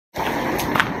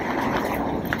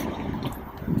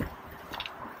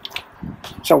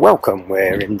So welcome,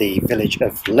 we're in the village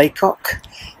of Lacock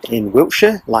in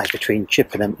Wiltshire, lies between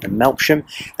Chippenham and Melksham,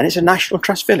 and it's a National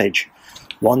Trust village,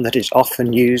 one that is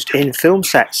often used in film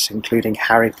sets including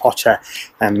Harry Potter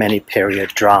and many period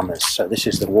dramas. So this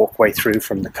is the walkway through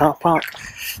from the car park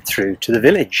through to the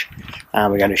village, and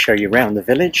we're going to show you around the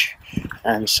village,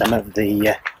 and some of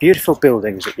the beautiful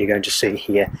buildings that you're going to see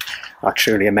here are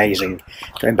truly amazing,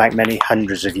 going back many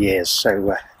hundreds of years.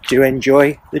 So do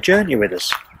enjoy the journey with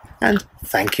us. And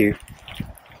thank you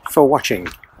for watching.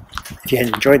 If you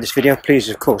enjoyed this video, please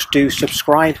of course do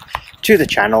subscribe to the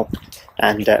channel,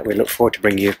 and we look forward to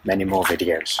bringing you many more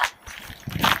videos.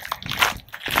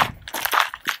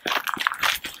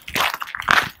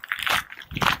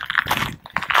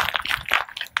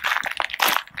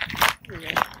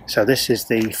 So this is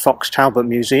the Fox-Talbot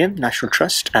Museum, National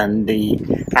Trust, and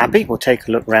the Abbey. We'll take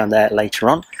a look around there later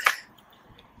on.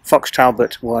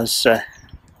 Fox-Talbot was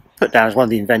put down as one of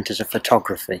the inventors of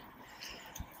photography,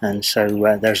 and so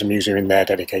there's a museum in there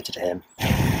dedicated to him.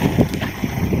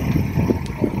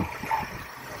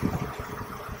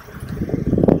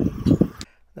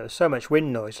 There was so much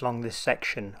wind noise along this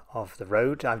section of the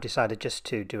road, I've decided just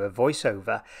to do a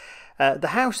voiceover. The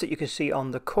house that you can see on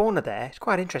the corner there is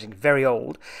quite interesting, very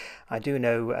old. I do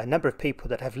know a number of people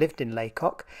that have lived in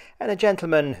Lacock, and a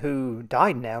gentleman who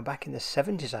died now back in the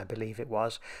 70s, I believe it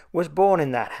was born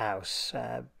in that house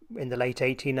in the late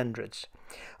 1800s.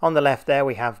 On the left there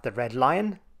we have the Red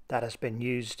Lion that has been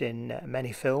used in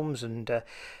many films and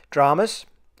dramas,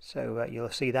 so you'll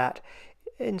see that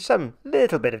in some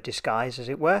little bit of disguise, as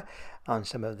it were, on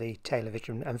some of the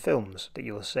television and films that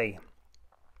you will see.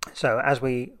 So as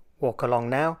we walk along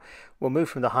now, we'll move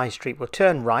from the high street, we'll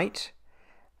turn right,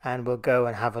 and we'll go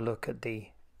and have a look at the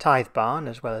tithe barn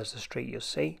as well as the street you'll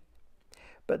see.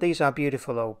 But these are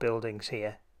beautiful old buildings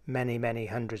here, many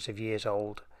hundreds of years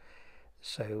old.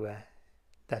 So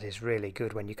that is really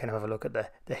good when you can have a look at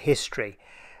the history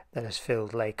that has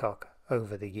filled Lacock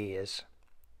over the years.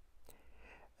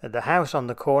 The house on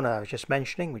the corner I was just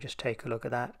mentioning, we just take a look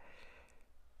at that.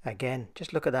 Again,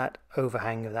 just look at that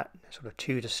overhang of that sort of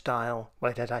Tudor style, well,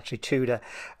 it has actually Tudor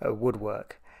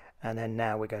woodwork. And then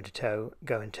now we're going to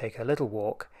go and take a little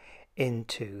walk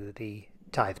into the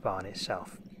tithe barn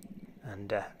itself,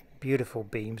 and beautiful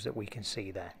beams that we can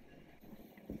see there.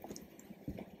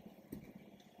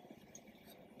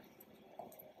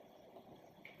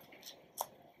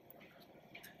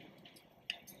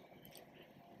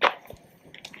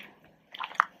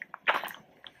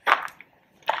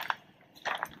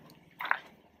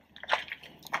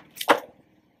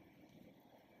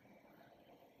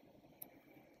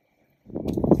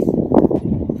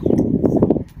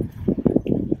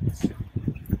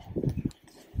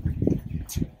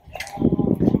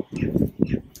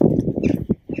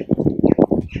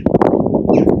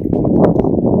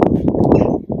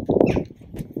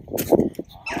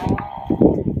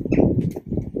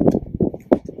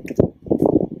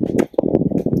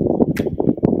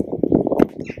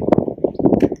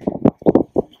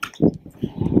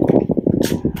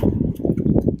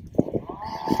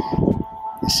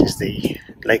 This is the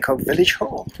Lacock Village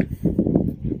Hall.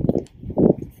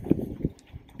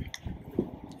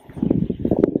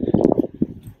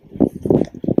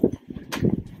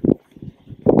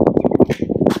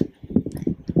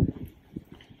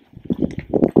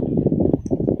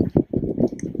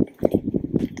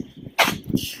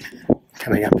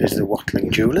 Coming up is the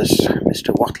Watling Jewellers.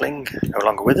 Mr. Watling, no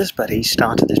longer with us, but he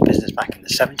started this business back in the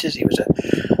 70s. He was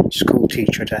a school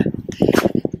teacher at a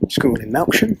school in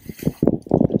Melksham,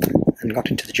 and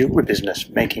got into the jewellery business,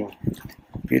 making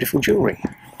beautiful jewellery.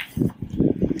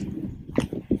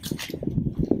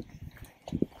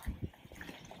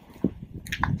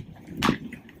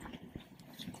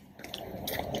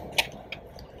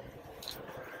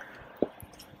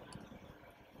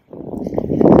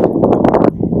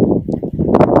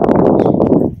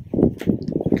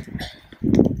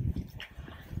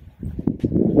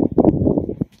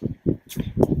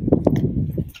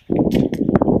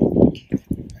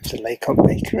 The Lacock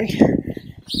Bakery.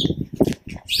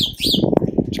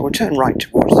 So we'll turn right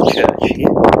towards the church here.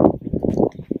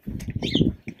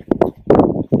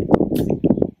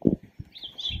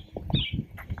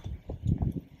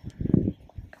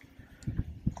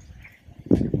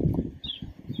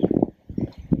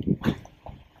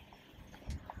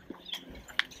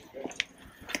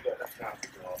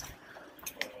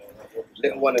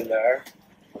 Little one in there,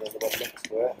 and then the one next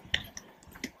to it.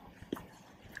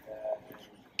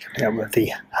 Yeah, with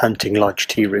the hunting lodge,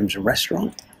 tea rooms and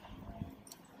restaurant.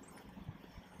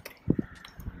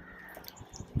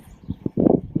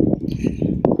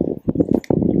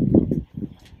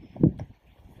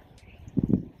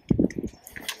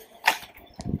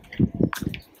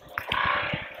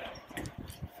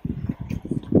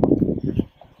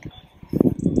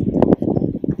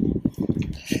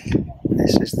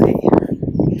 This is the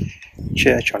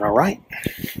church on our right.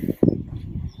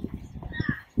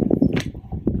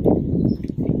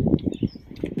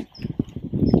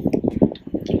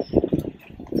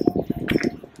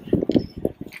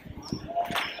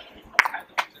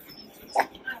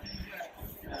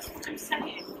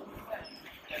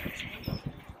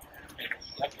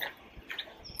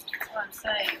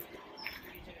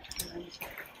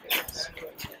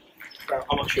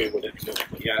 I'm not sure what it's doing,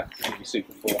 but yeah, it's going to be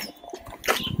super formal.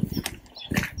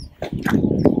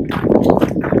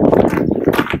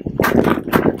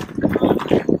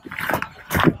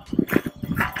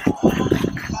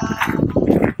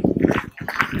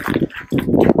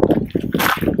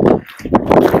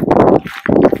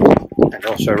 And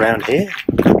also around here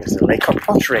is the Lacock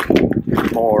pottery,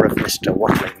 more of Mr.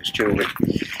 Watling's jewellery.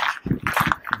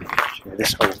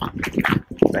 This whole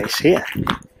place here.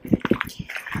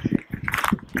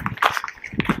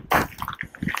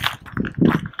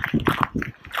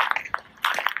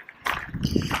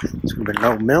 It's going to be an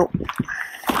old mill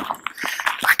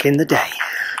back in the day.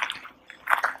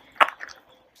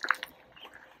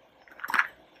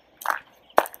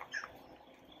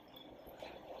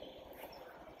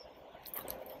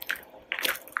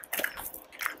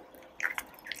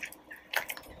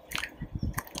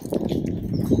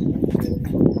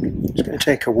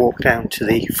 Take a walk down to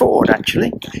the ford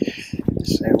actually,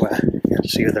 so you can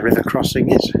see where the river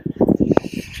crossing is.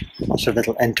 Lots of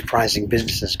little enterprising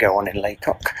businesses go on in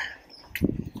Lacock,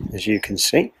 as you can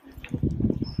see.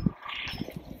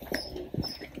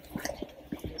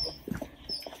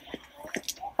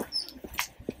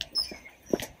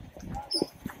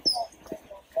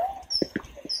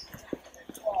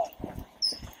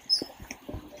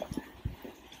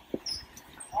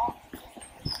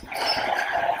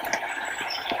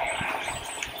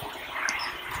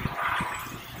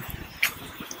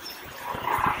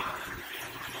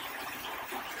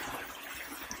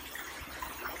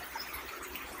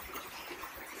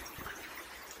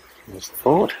 There's the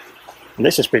ford, and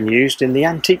this has been used in the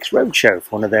Antiques Roadshow for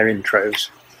one of their intros.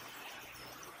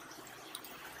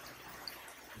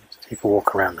 Let's take a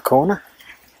walk around the corner.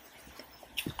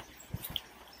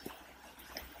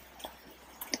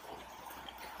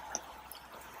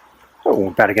 Oh, we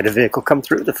better get a vehicle come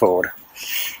through the ford.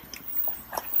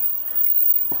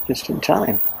 Just in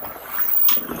time.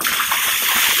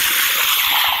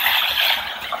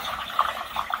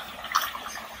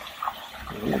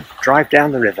 Drive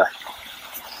down the river.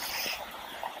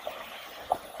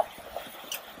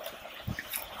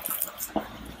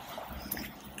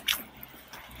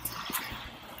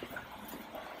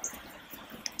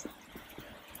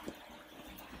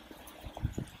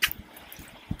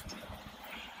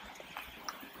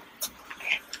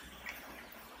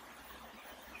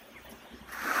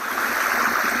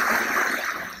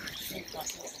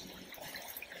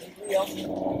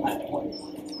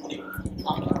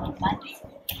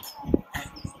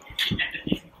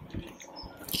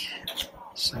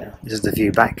 So this is the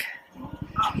view back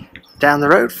down the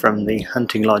road from the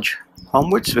hunting lodge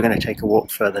onwards. We're going to take a walk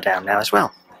further down now as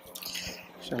well.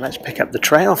 So let's pick up the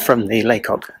trail from the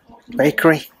Lacock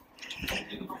bakery.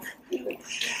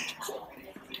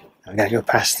 I'm going to go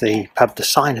past the pub, the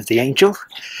Sign of the Angel.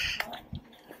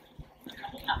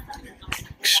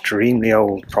 Extremely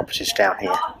old properties down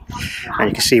here, and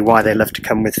you can see why they love to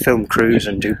come with film crews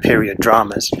and do period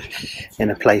dramas in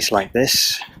a place like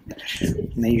this.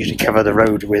 And they usually cover the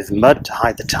road with mud to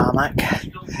hide the tarmac.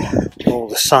 All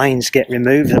the signs get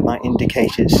removed that might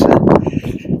indicate it's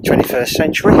 21st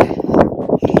century.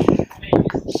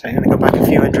 So I'm going to go back a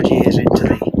few hundred years into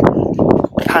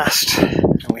the past,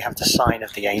 and we have the Sign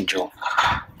of the Angel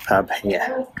pub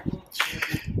here.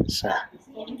 It's an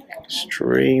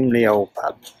extremely old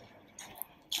pub.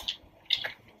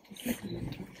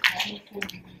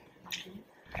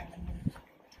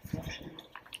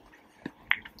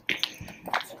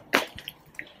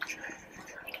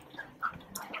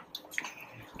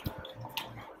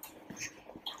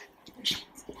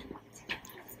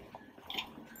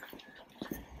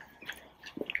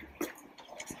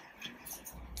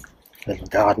 Little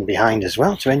garden behind as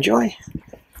well to enjoy.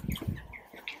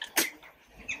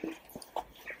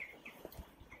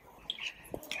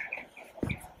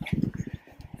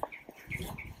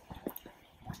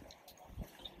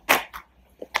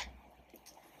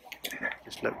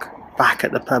 Just look back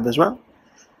at the pub as well.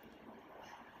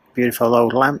 Beautiful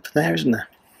old lamp there, isn't there?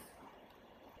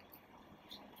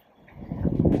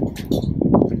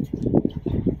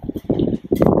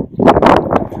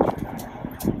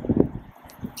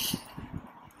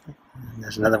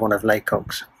 There's another one of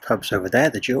Lacock's pubs over there,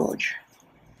 the George.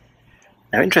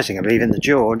 Now, interesting, I believe in the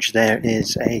George there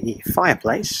is a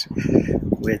fireplace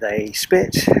with a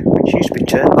spit which used to be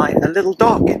turned by a little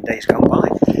dog in days gone by.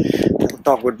 The little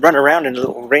dog would run around in a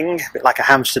little ring, a bit like a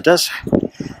hamster does,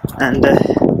 and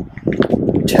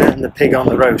turn the pig on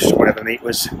the roast, whatever meat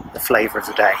was the flavour of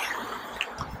the day.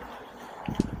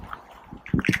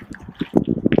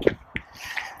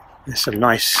 There's some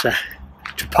nice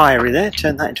topiary there,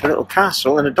 turn that into a little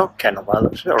castle and a dog kennel by the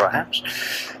looks of it, or a house.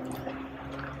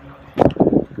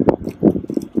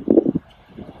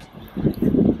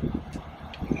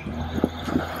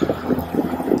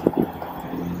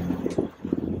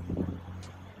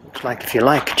 Looks like if you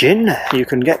like gin, you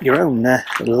can get your own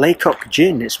Lacock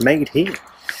gin. It's made here.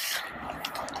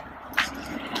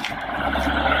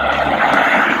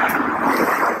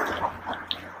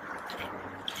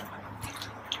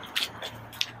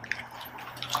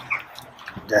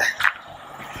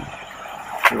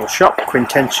 Little shop,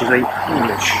 quintessentially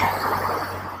English.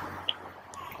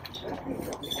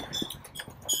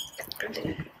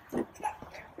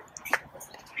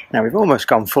 Now we've almost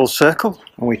gone full circle.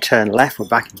 When we turn left, we're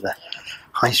back into the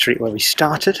high street where we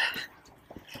started,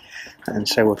 and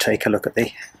so we'll take a look at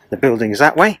the buildings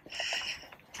that way,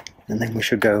 and then we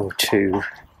should go to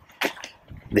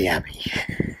the Abbey.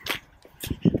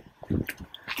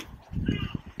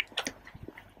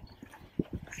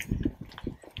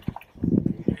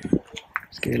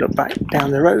 Give you a look back down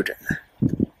the road.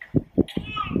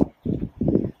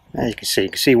 As you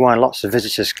can see why lots of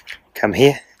visitors come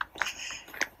here,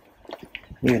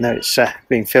 even though it's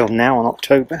being filmed now on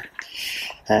October.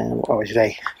 What was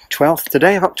today? 12th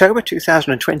today of October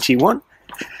 2021.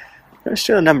 There are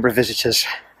still a number of visitors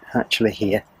actually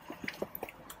here.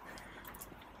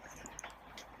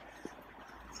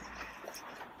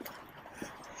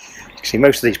 You can see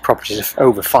most of these properties are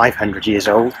over 500 years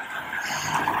old.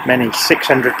 Many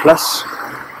 600 plus.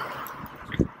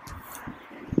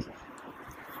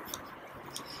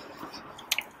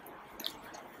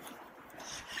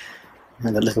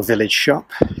 And the little village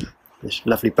shop, this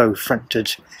lovely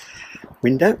bow-fronted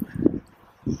window.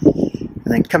 And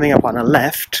then coming up on the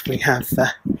left we have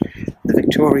the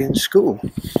Victorian School.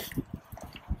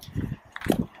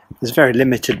 There's very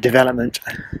limited development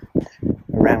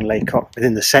around Lacock.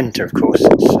 Within the centre, of course,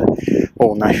 it's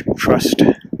all National Trust.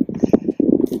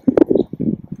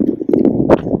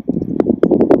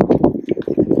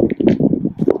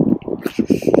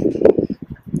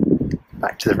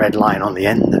 Back to the red line on the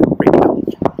end, the big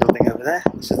building over there.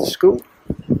 This is the school.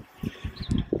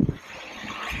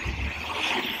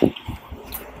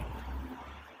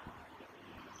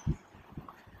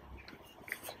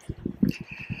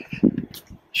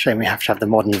 Shame we have to have the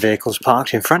modern vehicles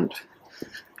parked in front.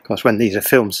 Of course, when these are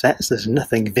film sets, there's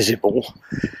nothing visible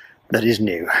that is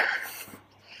new.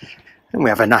 And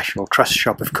we have a National Trust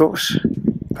shop, of course.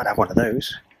 Gotta have one of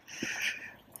those.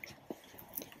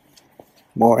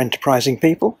 More enterprising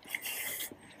people.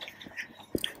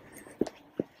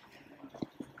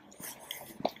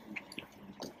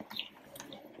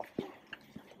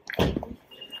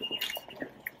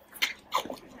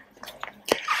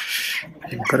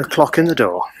 We've got a clock in the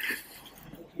door.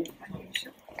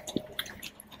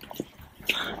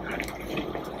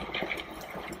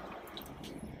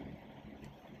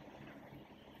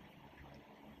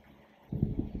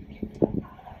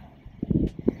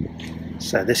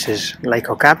 So this is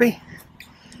Lacock Abbey.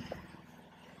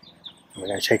 We're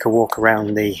going to take a walk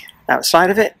around the outside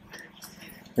of it.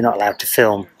 We're not allowed to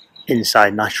film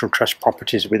inside National Trust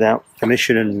properties without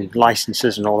permission and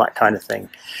licenses and all that kind of thing.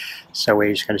 So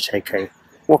we're just going to take a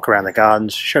walk around the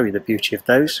gardens, show you the beauty of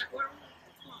those,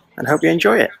 and hope you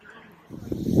enjoy it.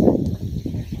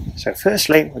 So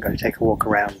firstly, we're going to take a walk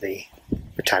around the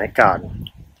Botanic Garden.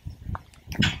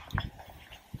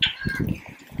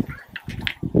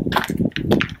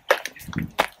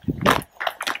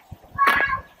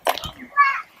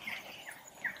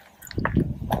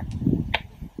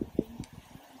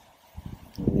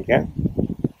 There you go.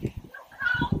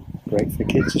 Great for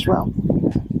kids as well.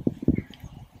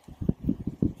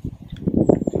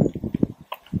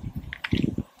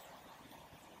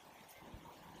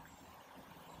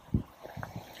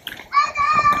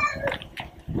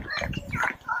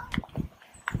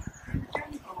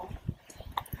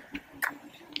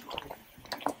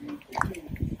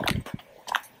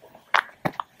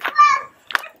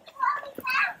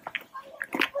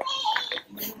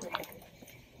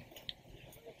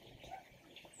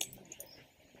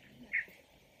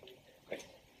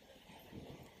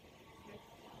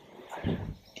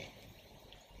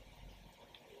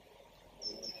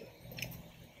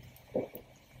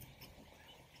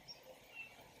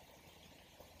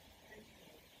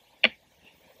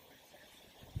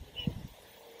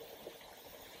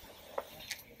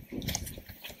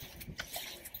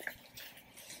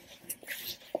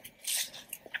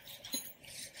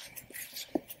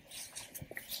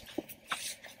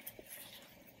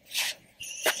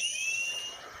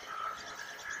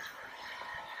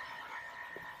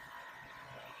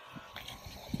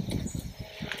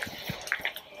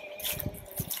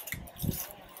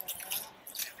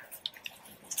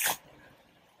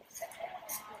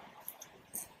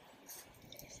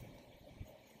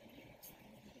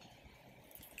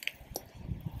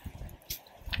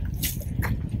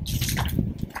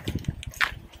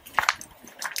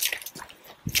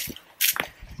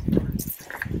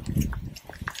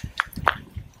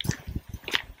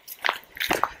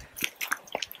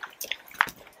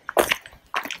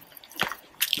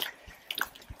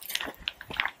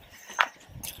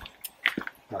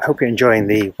 I hope you're enjoying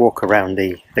the walk around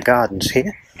the gardens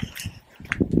here.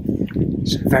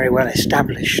 It's a very well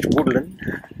established woodland,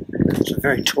 some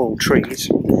very tall trees.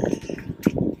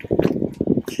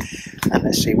 And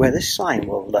let's see where this sign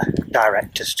will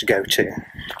direct us to go to.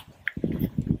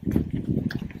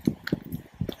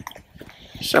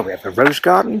 So we have a rose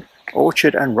garden,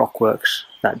 orchard and rockworks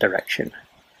that direction.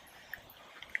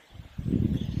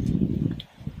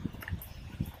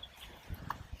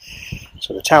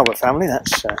 So the Talbot family,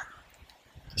 that's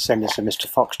descendants of Mr.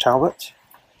 Fox-Talbot,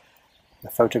 the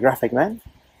photographic man.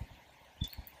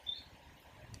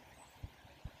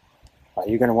 Are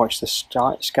you going to watch the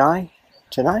sky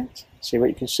tonight? See what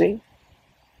you can see?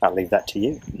 I'll leave that to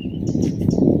you.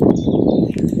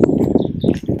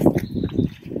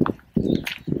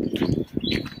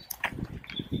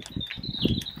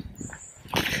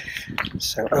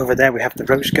 So over there we have the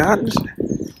rose gardens.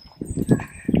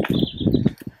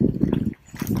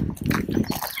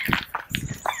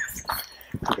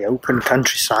 The open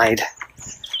countryside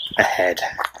ahead.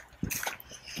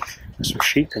 There's some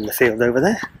sheep in the field over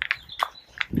there.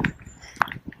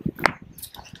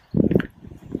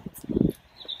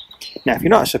 Now, if you're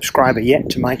not a subscriber yet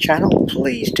to my channel,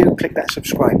 please do click that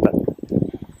subscribe button.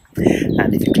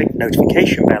 And if you click the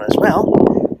notification bell as well,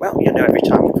 you'll know every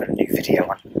time we put a new video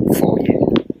on for you.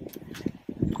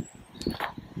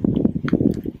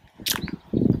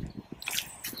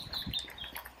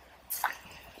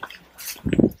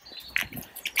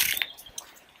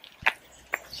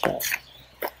 So,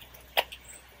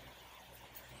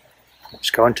 let's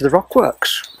go on to the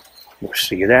rockworks. We'll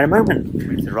see you there in a moment.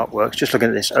 The rockworks, just looking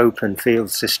at this open field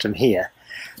system here,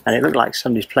 and it looked like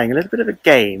somebody's playing a little bit of a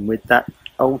game with that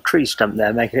old tree stump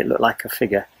there, making it look like a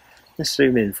figure. Let's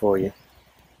zoom in for you.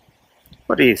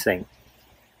 What do you think?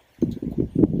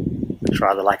 Looks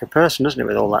rather like a person, doesn't it,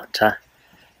 with all that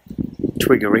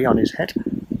twiggery on his head.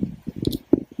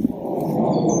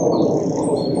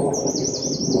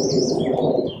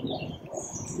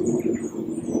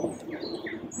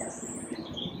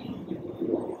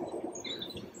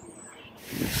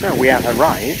 So we have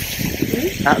arrived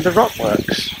at the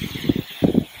rockworks,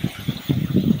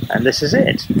 and this is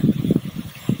it.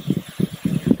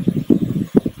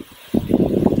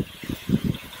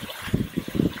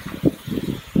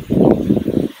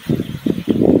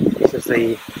 This is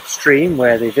the stream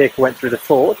where the vehicle went through the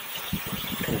ford,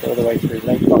 comes all the way through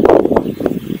Lacock.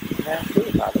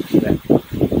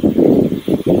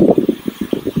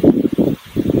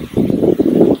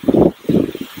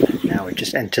 Now we've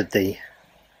just entered the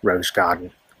rose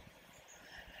garden.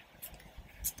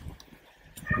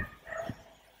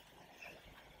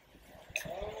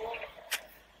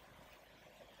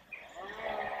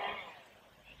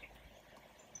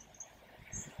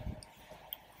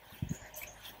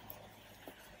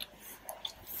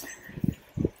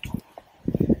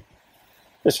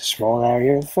 There's a small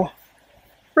area of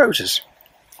roses.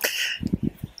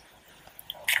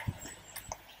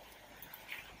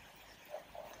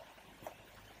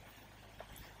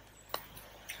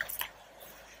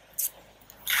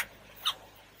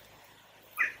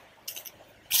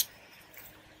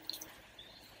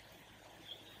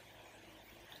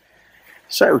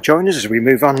 So join us as we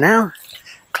move on now,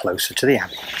 closer to the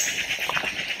Abbey.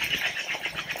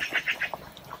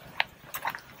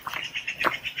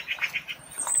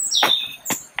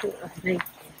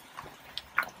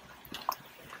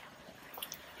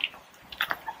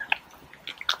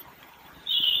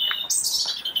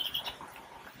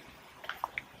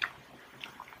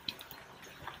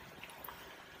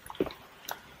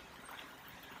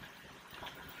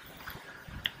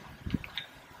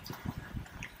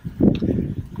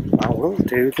 We'll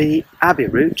do the Abbey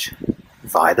route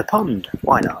via the pond.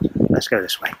 Why not? Let's go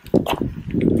this way.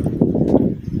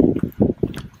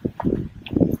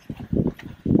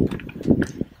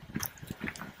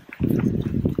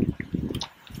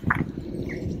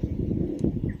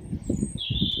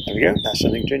 There we go. That's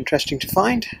something interesting to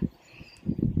find.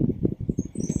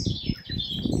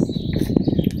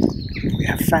 We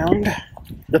have found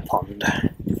the pond.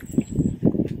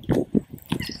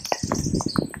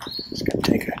 Let's go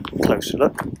take a closer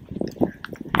look.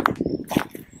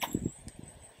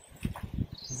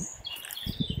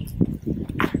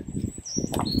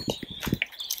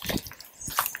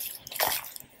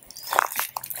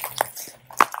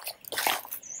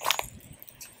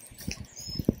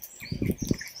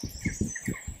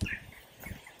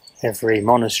 Every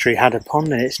monastery had a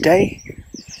pond in its day,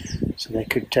 so they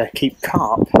could keep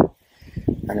carp.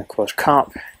 And of course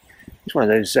carp is one of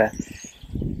those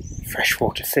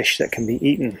freshwater fish that can be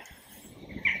eaten.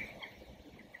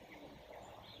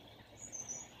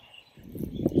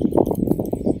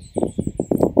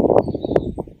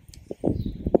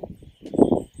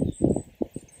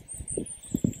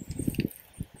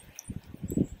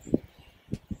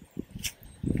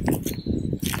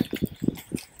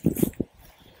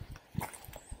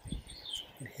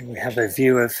 have a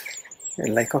view of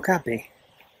Lacock Abbey.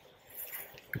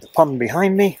 The pond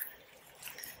behind me.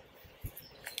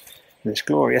 This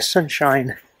glorious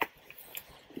sunshine.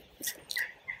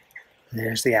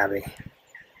 There's the Abbey.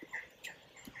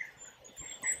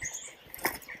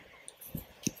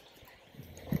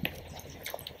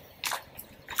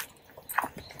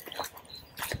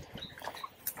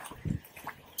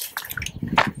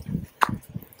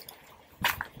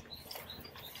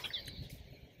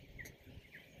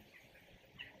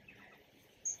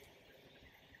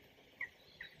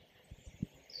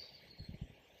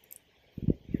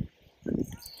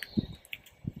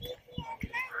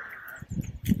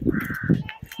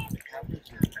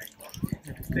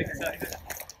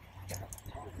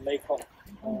 Lacock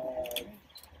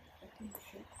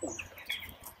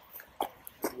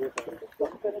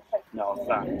No,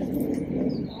 that.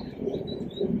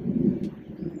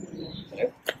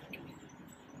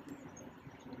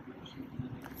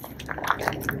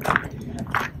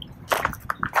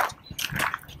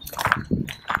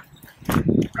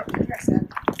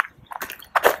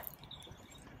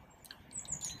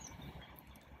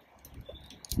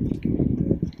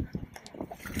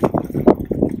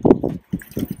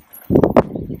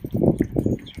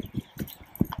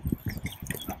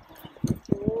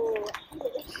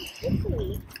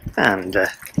 And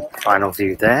final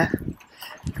view there,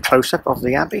 close-up of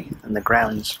the Abbey and the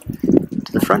grounds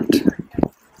to the front.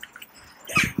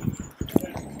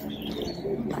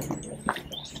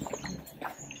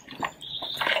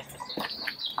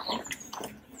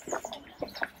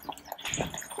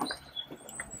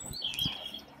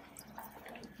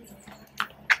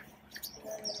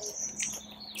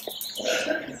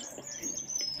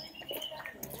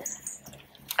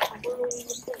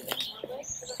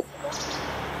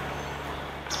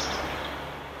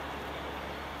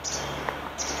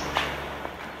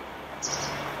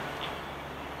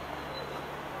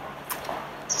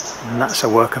 And that's a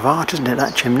work of art, isn't it,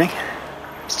 that chimney?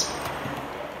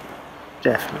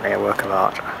 Definitely a work of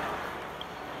art.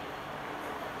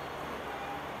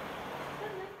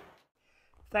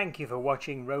 Thank you for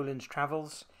watching Roland's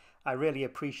Travels. I really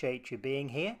appreciate you being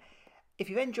here. If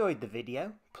you enjoyed the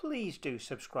video, please do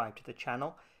subscribe to the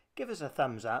channel, give us a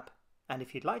thumbs up, and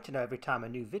if you'd like to know every time a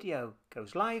new video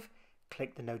goes live,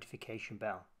 click the notification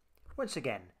bell. Once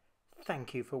again,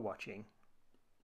 thank you for watching.